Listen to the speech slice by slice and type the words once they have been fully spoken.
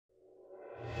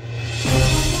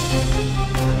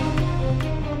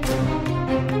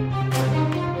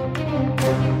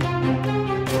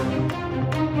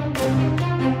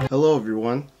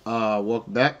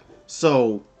Welcome back.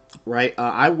 So, right,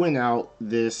 I went out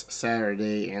this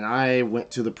Saturday and I went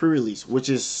to the pre-release, which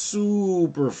is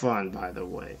super fun, by the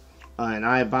way. And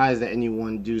I advise that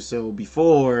anyone do so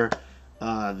before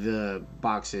the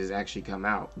boxes actually come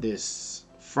out this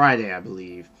Friday, I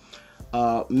believe.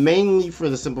 Mainly for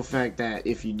the simple fact that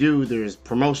if you do, there's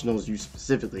promotionals you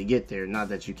specifically get there, not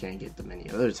that you can't get them any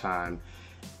other time.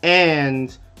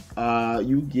 And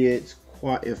you get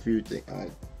quite a few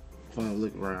things. Fun to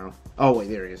look around. Oh wait,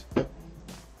 there it is.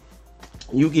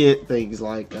 You get things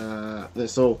like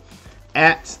so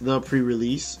at the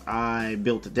pre-release I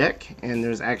built a deck, and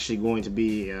there's actually going to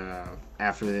be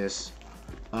after this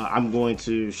I'm going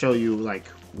to show you like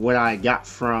what I got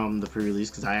from the pre-release,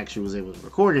 because I actually was able to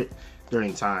record it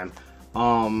during time.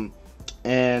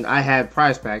 And I had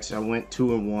prize packs. I went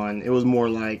 2-1. It was more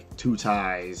like 2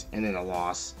 ties and then a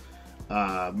loss,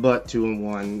 but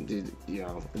 2-1, you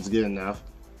know, it's good enough.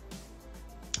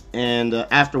 And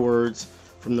afterwards,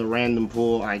 from the random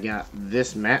pool, I got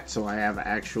this mat, so I have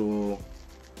actual,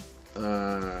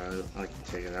 I can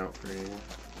take it out for you.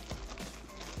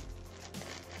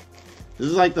 This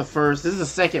is like the first, this is the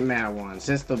second mat one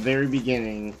since the very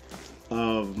beginning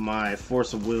of my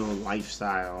Force of Will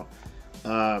lifestyle.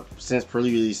 Since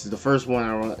pre-releases, the first one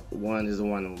I won is the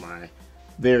one with my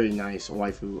very nice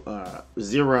waifu,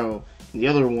 Zero. And the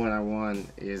other one I won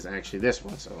is actually this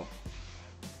one, so.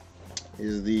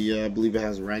 Is the, I believe it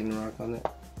has Ragnarok on it.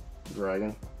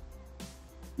 Dragon.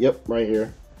 Yep, right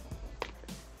here.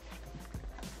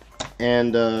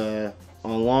 And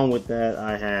along with that,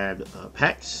 I had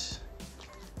packs.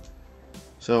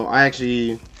 So I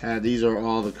actually had, these are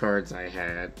all the cards I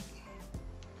had.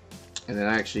 And then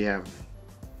I actually have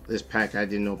this pack I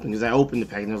didn't open, because I opened the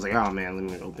pack and I was like, oh man, let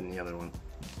me open the other one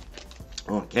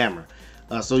on camera.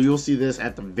 So you'll see this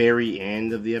at the very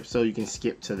end of the episode. You can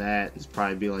skip to that. It's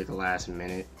probably be like the last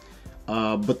minute.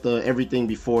 But everything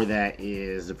before that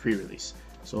is the pre-release.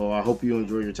 So I hope you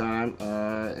enjoy your time,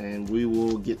 and we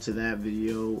will get to that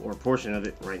video or portion of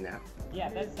it right now. Yeah,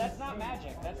 that's not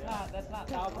magic. That's not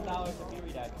 $1,000 of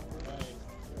beauty deck.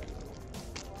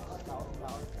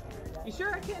 You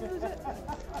sure I can't lose it?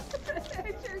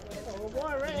 Oh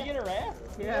boy, Did you get a rare?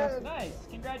 Yeah. Nice.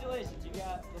 Congratulations. You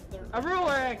got the third. A rule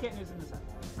where I can't lose in the sun.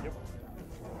 Yep.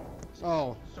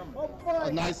 Oh,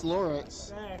 a nice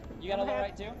Lorex. You got a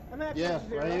Lorite too? Yeah,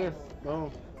 right here.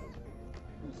 Boom.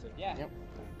 Yeah. Yep.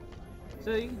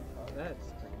 So you, that's.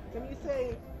 Can you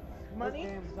say money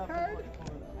card?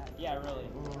 Yeah, really.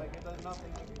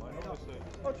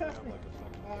 Oh, trust me.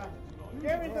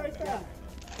 Jeremy's already said.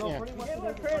 So Yeah. to give him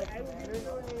a credit, I will give you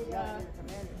a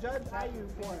Judge IU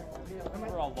for it.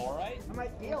 For a Lorite? I'm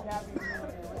like, deal.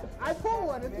 I pull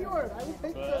one, it's yours. I will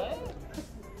take it.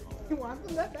 You want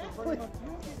them? That's actually.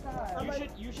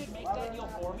 You should make that deal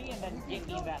for me and then get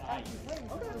me that IU.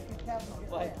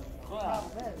 Like, wow.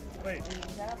 Wait.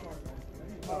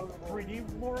 3D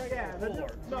Lorite? Yeah, the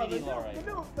 3D Lorite.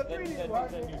 The 3D one.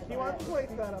 He wants to play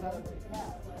that on it.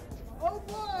 Oh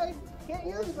boy! Can't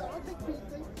use it, but I'll take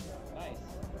pieces. Nice.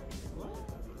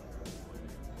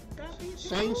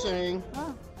 Shang Shang.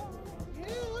 Yeah.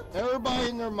 Everybody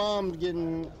and their mom's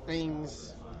getting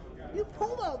things. You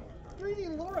pulled a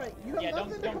 3D Lorite. You have Yeah,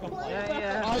 nothing don't to complain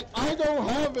complain. about. I don't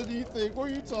have anything. What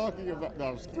are you talking about? No,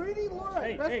 I'm just kidding. 3D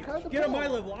Lorite. Best Hey, card to get on pull. my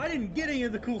level. I didn't get any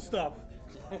of the cool stuff.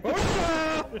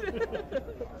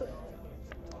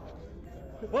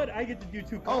 But I get to do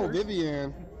 2 Oh, colors.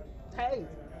 Vivian. Hey.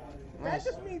 Nice.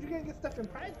 That just means you're gonna get stuff in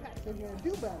prize packs and you're gonna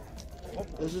do better.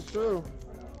 This is true.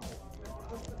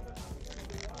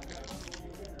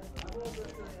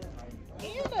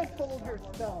 And I pulled her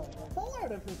stone. Pull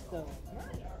out of her stone.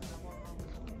 Nice.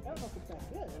 I don't know if it's that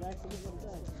good. It actually is what it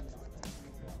does.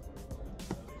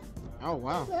 Oh,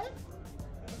 wow. Okay.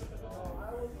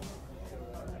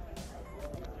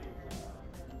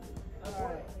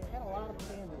 Alright, I had a lot of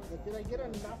pandas, but did I get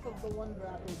enough of the one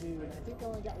dropper dude? I think I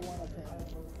only got 1 of him.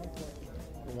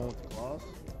 You want the claws?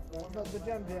 The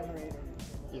gem generator.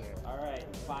 Yeah. Alright,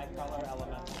 5 color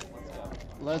elemental.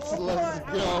 Let's go. Let's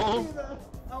go.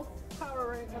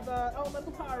 The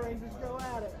elemental Power Rangers go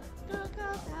at it. Go, go,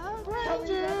 Power Tell me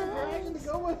you got the dragon to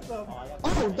go with them.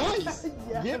 Oh, nice.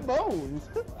 Yeah. Get bones.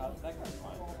 That card's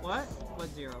fine. What? What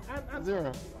 0? I'm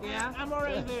 0. Yeah. I'm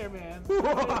already there, man. Yes.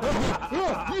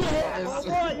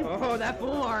 Oh, that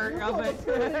full art of it.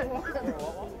 They're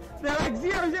like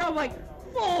 0, 0. I'm like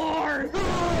 4.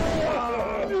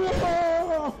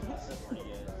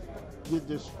 Get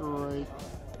destroyed.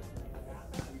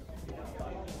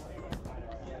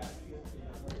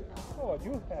 Oh, I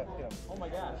do have him. Oh my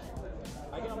gosh.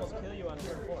 I can almost kill you on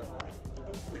turn 4.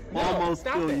 Almost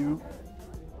stop kill it. you.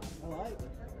 I like.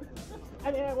 I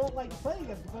mean, I won't like playing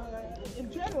it, but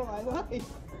in general, I like.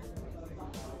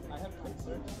 I have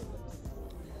concerns for this.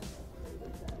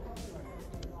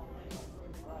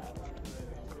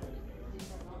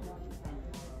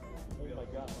 Oh my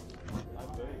god.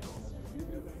 I'm very concerned.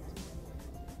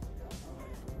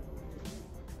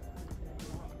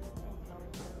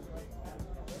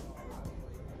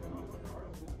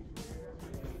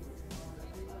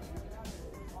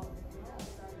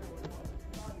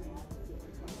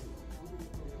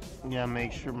 Yeah,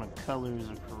 make sure my colors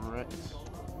are correct.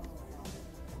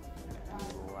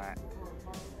 Black,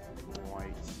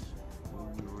 white,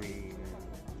 green,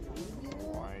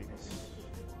 white.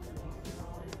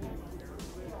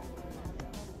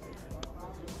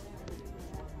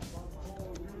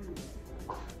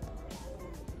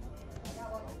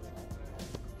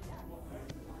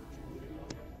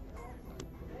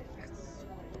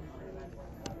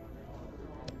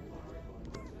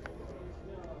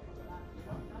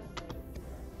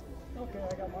 Okay,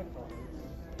 I got my phone.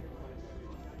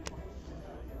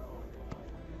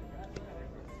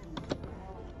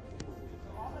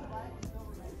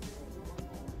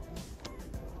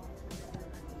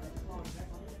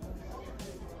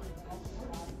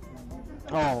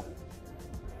 Oh,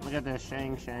 look at this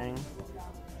Shang.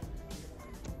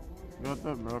 Got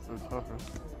that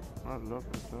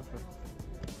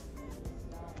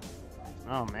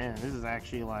Oh man, this is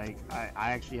actually like I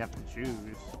actually have to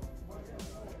choose.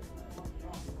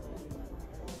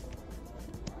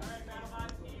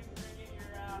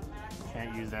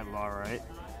 Can't use that law, right?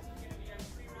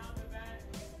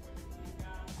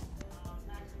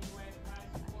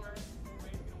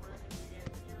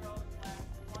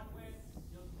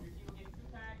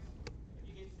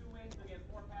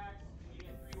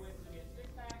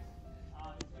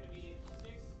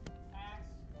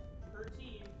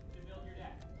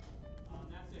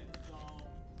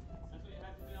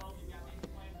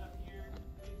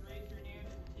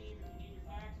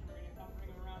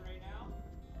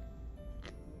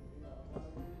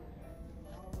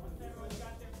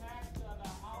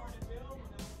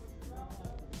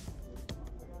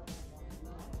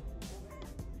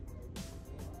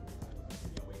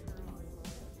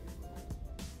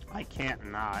 I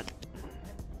can't not.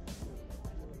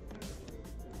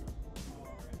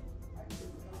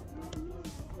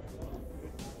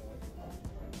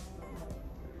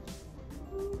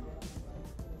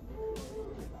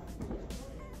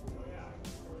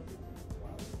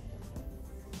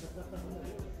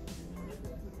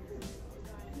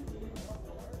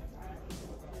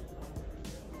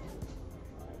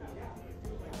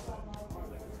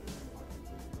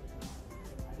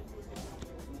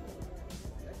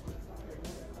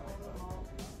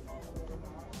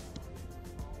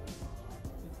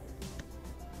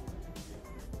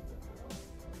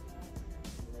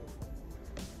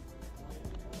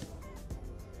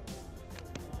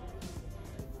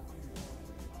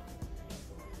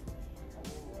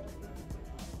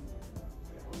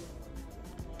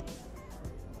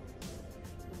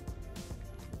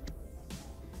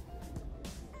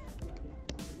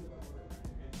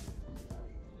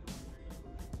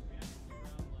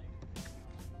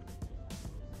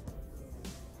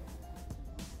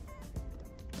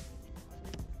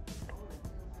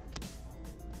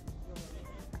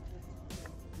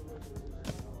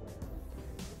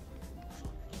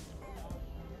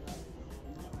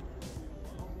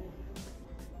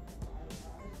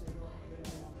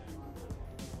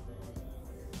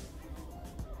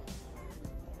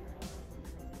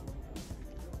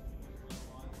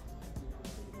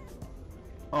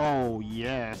 Oh,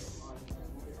 yes.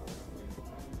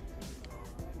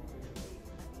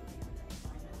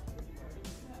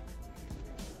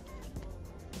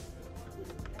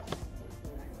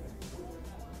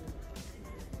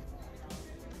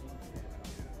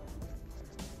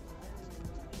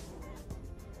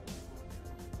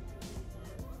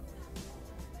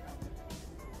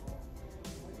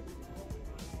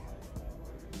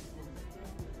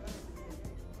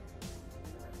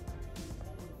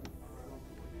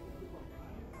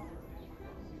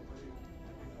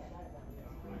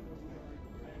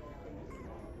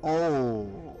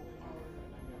 Oh.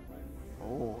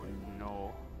 Oh,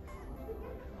 no.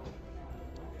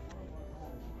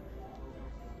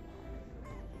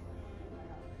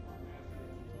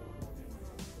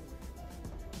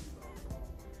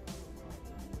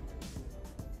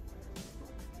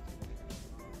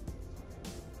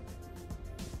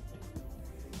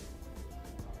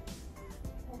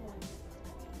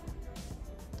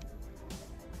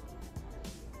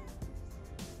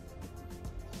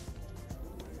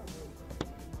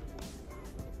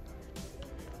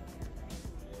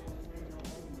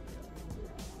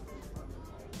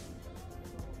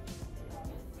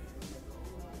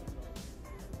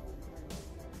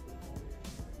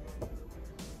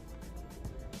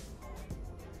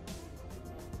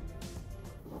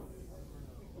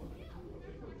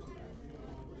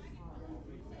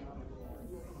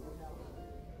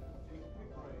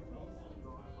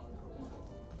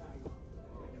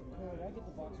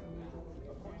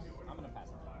 I'm gonna pass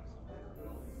it.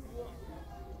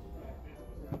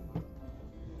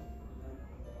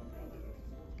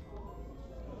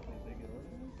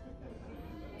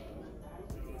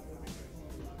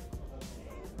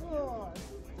 Oh,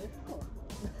 it's difficult.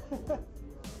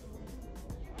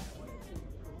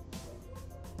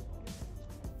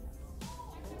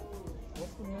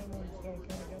 What's the name of the stone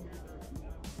can again?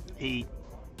 Heat.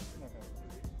 Okay.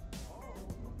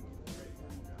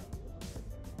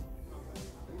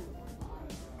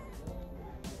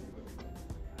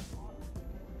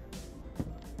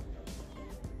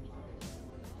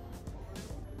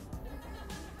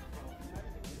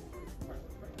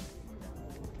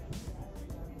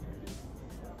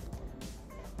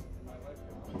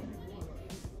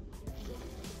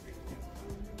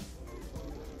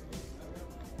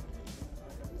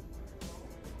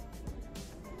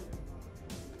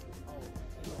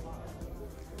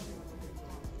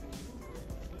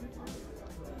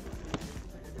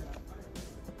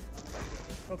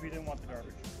 Hope you didn't want the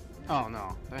garbage. Oh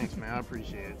no, thanks, man. I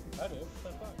appreciate it. I do.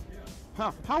 That's fine.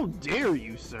 Huh? How dare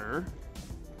you, sir?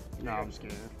 No, I'm just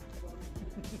kidding.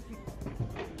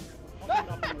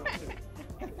 I'm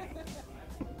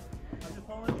just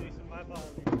following Jason. My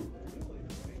apologies.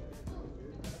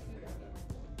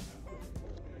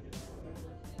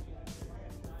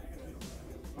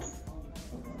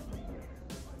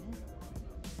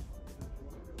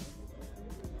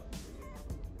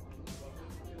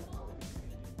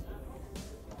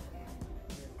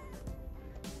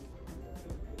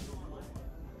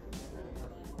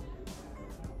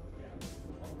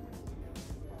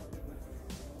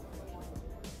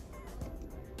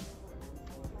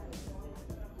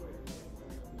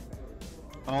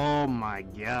 Oh my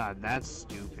god, that's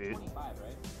stupid. 25,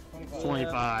 right?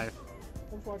 25.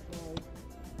 Unfortunately.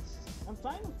 I'm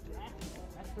fine with that.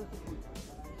 That's perfectly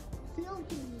fine. Feel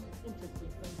can be interesting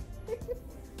thing.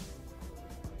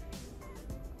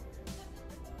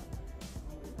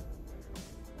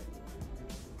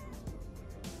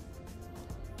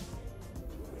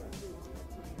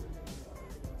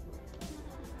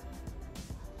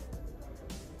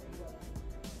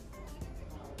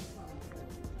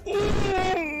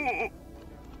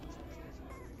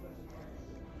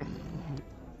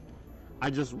 I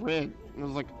just read, and I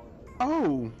was like,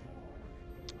 oh,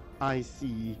 I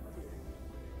see.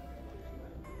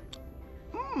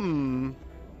 Hmm.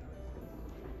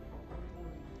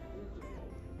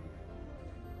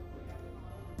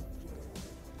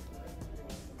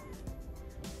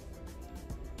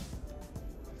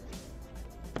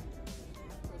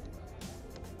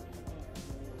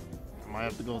 Might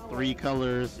have to go 3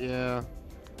 colors, yeah.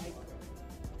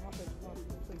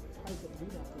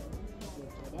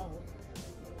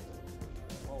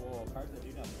 Whoa, cards that do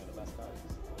nothing are the best cards.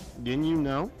 Didn't you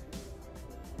know?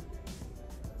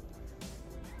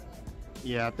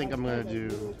 Yeah, I think I'm gonna do.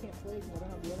 Can't play because I don't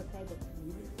have the other card that's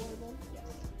using for them. Yes,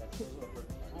 that's those are the perfect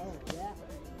cards. Oh yeah.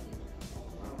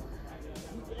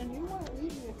 And you wouldn't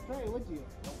leave me astray, would you?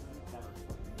 Nope, never.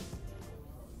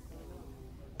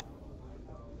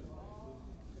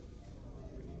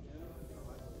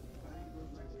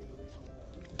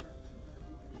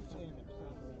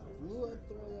 You would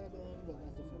throw that in, but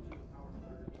that's a first.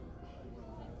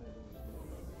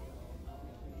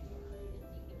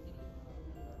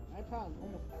 My problem,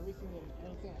 almost everything and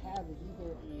anything I have is either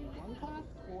a 1 cost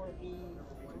or a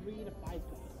 3 to 5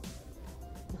 cost.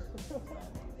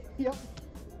 Yep.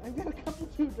 I've got a couple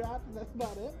 2 drops and that's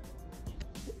about it.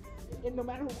 And no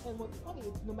matter and what's funny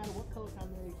is no matter what color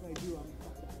combination I do, I'm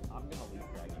fucked up. I'm gonna leave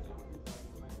Dragon.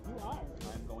 You are.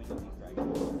 I'm going to leave Dragon,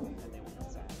 and they will be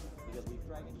sad because Leaf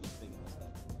Dragon keeps big in this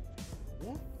deck.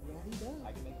 Yeah, he does.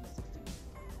 I can make him a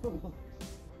 16.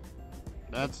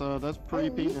 That's pretty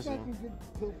penis. That's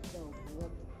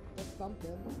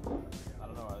something. I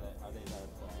don't know. Are they the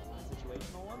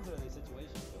situational ones or are they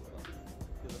situational kill spells?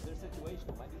 Because if they're situational,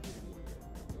 it might be good to me.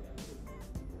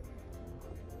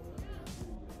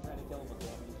 Trying to kill him with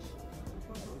damage.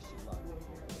 I wish you luck.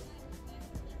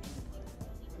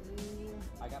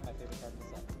 I got my favorite card in the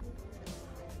set.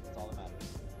 That's all that matters.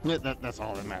 Yeah, that's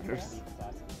all that matters. Leaf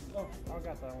Assassin. Oh, I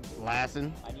got that one.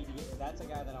 Lassen, I need to get. That's a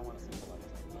guy that I want to see for like.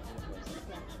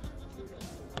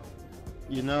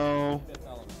 you know, Fifth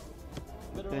element.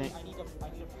 Literally, I need a flirt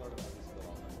of every single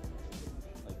element.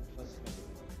 Like, let's just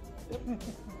make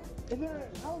it. Is there an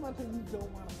elemental you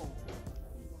don't want to hold?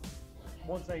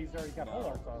 Once he's already got full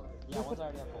arts on. Yeah, once I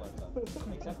already have full arts up.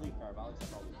 Except Leaf Garb, I'll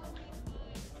accept all Leaf Garb.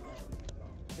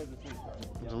 Because it's leaf card.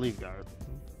 it's a leaf guard.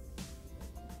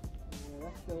 Yeah,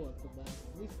 that's still what's the best.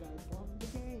 These guys won the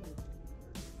game.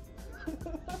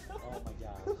 Oh my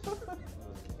gosh.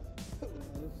 That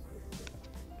is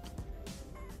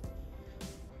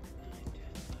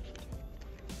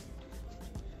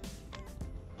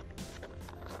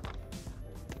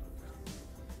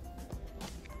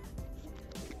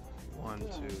 1, 2,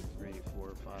 3,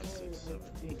 4, 5, 6, 7,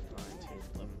 8, 9, 10,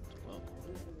 11, 12,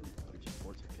 13,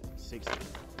 14, 15, 16.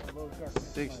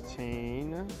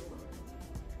 16.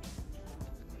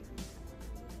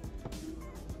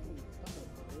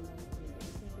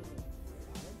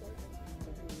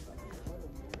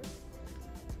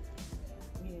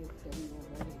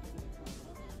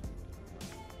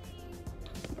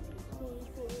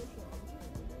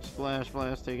 Splash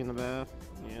Blast taking the bath.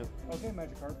 Yep. Okay,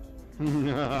 Magikarp.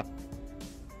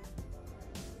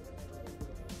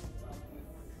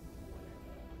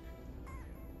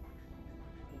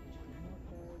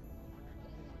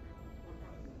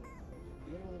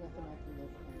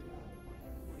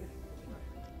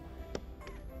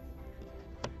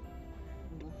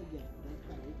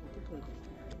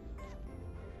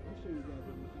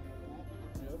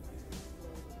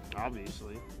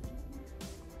 Obviously.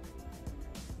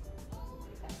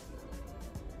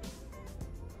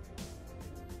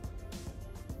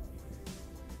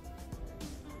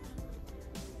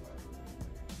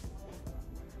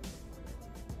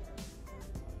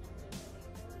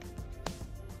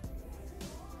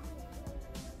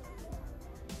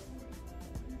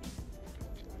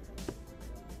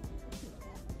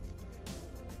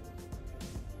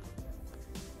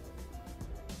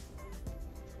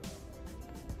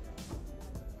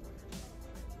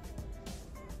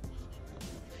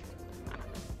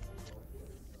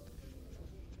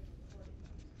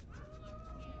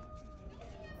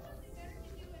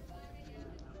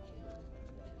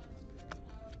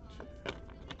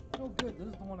 Oh good, this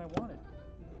is the one I wanted.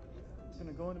 It's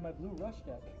gonna go into my blue rush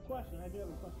deck. Question, I do have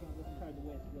a question on this card the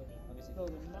way it's written. So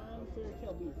the non-fairy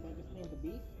tale beast, I just named the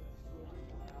beast?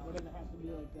 Or does it have to be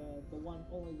like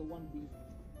only the one beast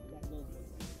that goes with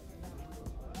it?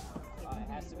 It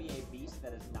has to be a beast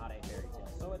that is not a fairy tale.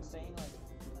 So it's saying like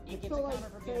it gets So a like,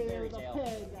 counter for being a fairy the tale.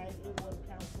 peg, it would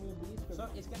count for a beast? So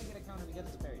it's gonna get a counter because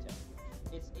it's a fairy tale.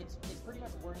 It's pretty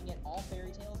much wording it all fairy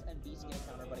tales and beasts get a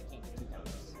counter, but it can't get 2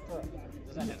 counters.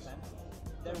 Does that make sense?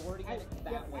 They're wording it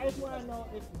that way. I just want to know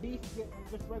if beasts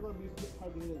just regular beasts get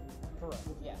targeted. Correct.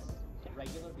 Yes.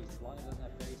 Regular beast, as long as it doesn't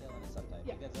have fairy tale in its subtype,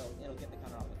 Yeah. because it'll get the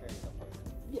counter off the fairy tale part.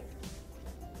 Yeah.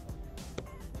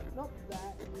 Nope,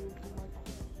 that is my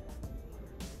question.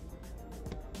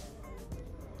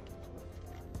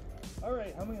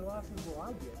 Alright, how many losses will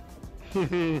I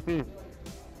get?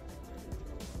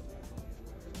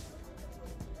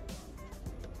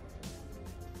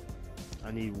 I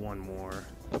need one more.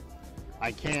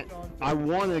 I can't. I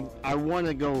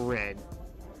wanna go red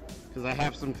because I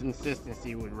have some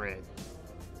consistency with red,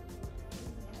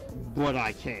 but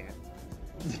I can't.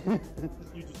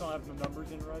 You just don't have the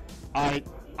numbers in red?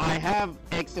 I have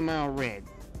X amount red,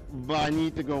 but I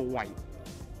need to go white,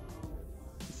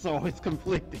 so it's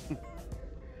conflicting.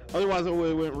 Otherwise, I would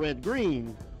have went red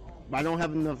green, but I don't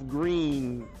have enough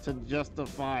green to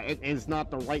justify it. It's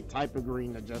not the right type of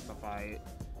green to justify it.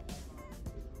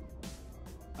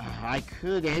 I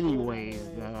could anyways,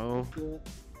 though.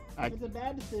 It's a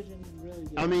bad decision, really.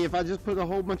 I mean, if I just put a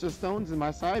whole bunch of stones in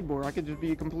my sideboard, I could just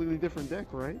be a completely different deck,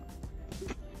 right?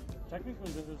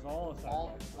 Technically, this is all a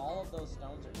sideboard. All of those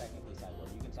stones are technically sideboard.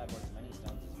 You can sideboard as many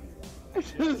stones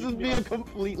as you want. This would be a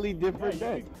completely different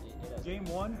Yeah, deck. Game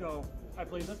 1, go, I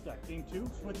play this deck. Game 2,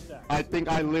 switch deck. I think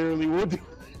I literally would do You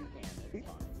can, it's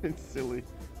fine. It's silly.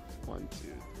 1, 2,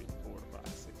 3, 4, 5,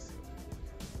 6, 7.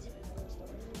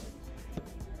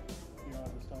 You don't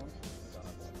have the stones?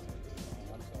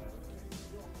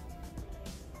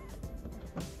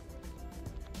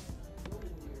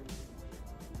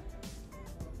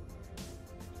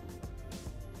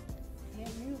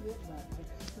 Can't use it, but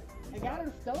I got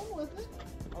a stone with it.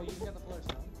 Oh, you got the floor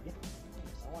stone? Yeah.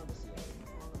 I wanted to see it.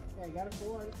 Yeah, I got a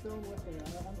full art stone with it.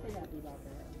 I'm pretty happy about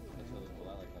that. That's really cool.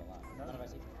 I like that a lot. None of I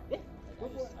see. Yeah. I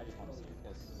just want to see it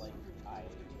because like I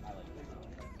like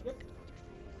it.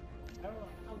 Yep.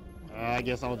 I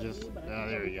guess I'll just.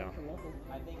 There you go.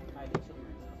 I think she'll be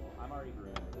reasonable. I'm already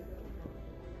agreeing with it.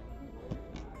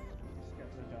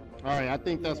 All right, I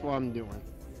think that's what I'm doing.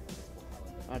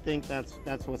 I think that's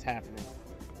what's happening.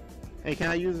 Hey,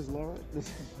 can I use this, Laura?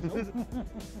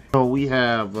 So we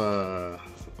have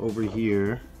over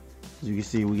here, as you can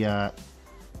see, we got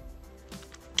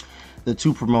the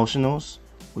 2 promotionals,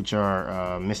 which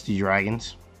are Misty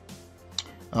Dragons.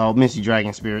 Misty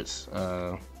Dragon Spirits,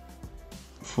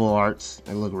 full arts.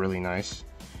 They look really nice.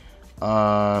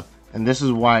 And this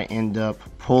is why I end up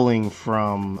pulling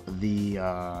from the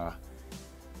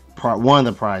one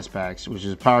of the prize packs, which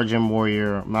is Power Gem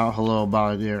Warrior, Mount Hello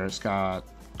Balladeer Scott,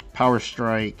 Power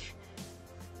Strike,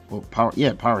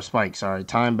 Power Spike, sorry,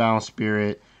 Time Bound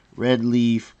Spirit, Red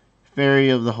Leaf, Fairy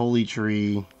of the Holy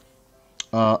Tree,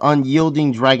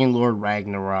 Unyielding Dragon Lord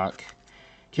Ragnarok,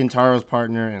 Kentaro's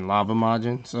partner, and Lava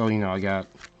Majin. So, you know, I got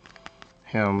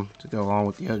him to go along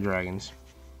with the other dragons.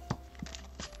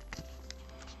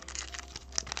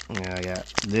 Yeah, I got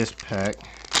this pack.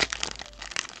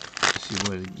 Let's see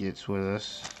what it gets with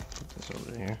us. Put this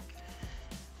over here.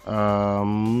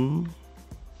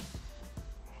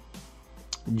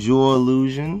 Jewel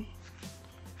Illusion.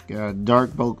 Got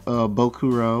Dark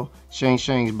Bokuro. Shang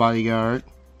Shang's Bodyguard.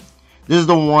 This is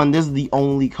the one. This is the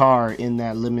only card in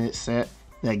that limited set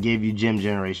that gave you gem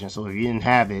generation. So if you didn't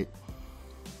have it,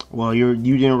 well, you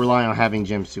didn't rely on having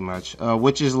gems too much.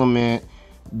 Witch's Lament,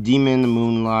 Demon in the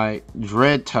Moonlight,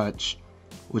 Dread Touch,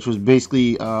 which was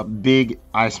basically big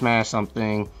I Smash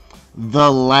something.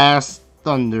 The Last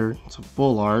Thunder, it's a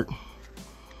full art.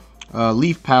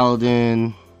 Leaf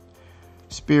Paladin,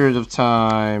 Spirit of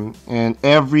Time, and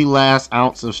Every Last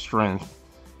Ounce of Strength.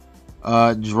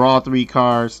 Draw 3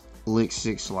 cards, lick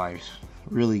 6 life.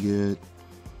 Really good.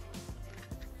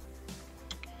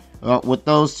 With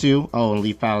those two, oh, and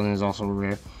Leaf Paladin is also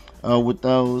rare. With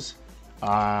those,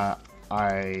 I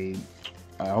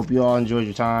hope you all enjoyed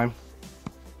your time,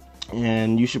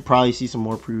 and you should probably see some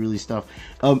more pre-release stuff.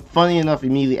 Funny enough,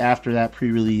 immediately after that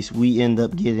pre-release, I end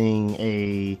up getting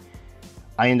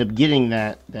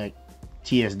that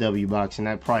TSW box, and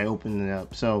that probably opened it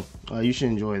up. So you should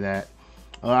enjoy that.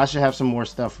 I should have some more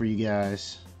stuff for you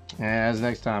guys. And as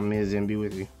next time, Ms. M be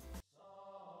with you.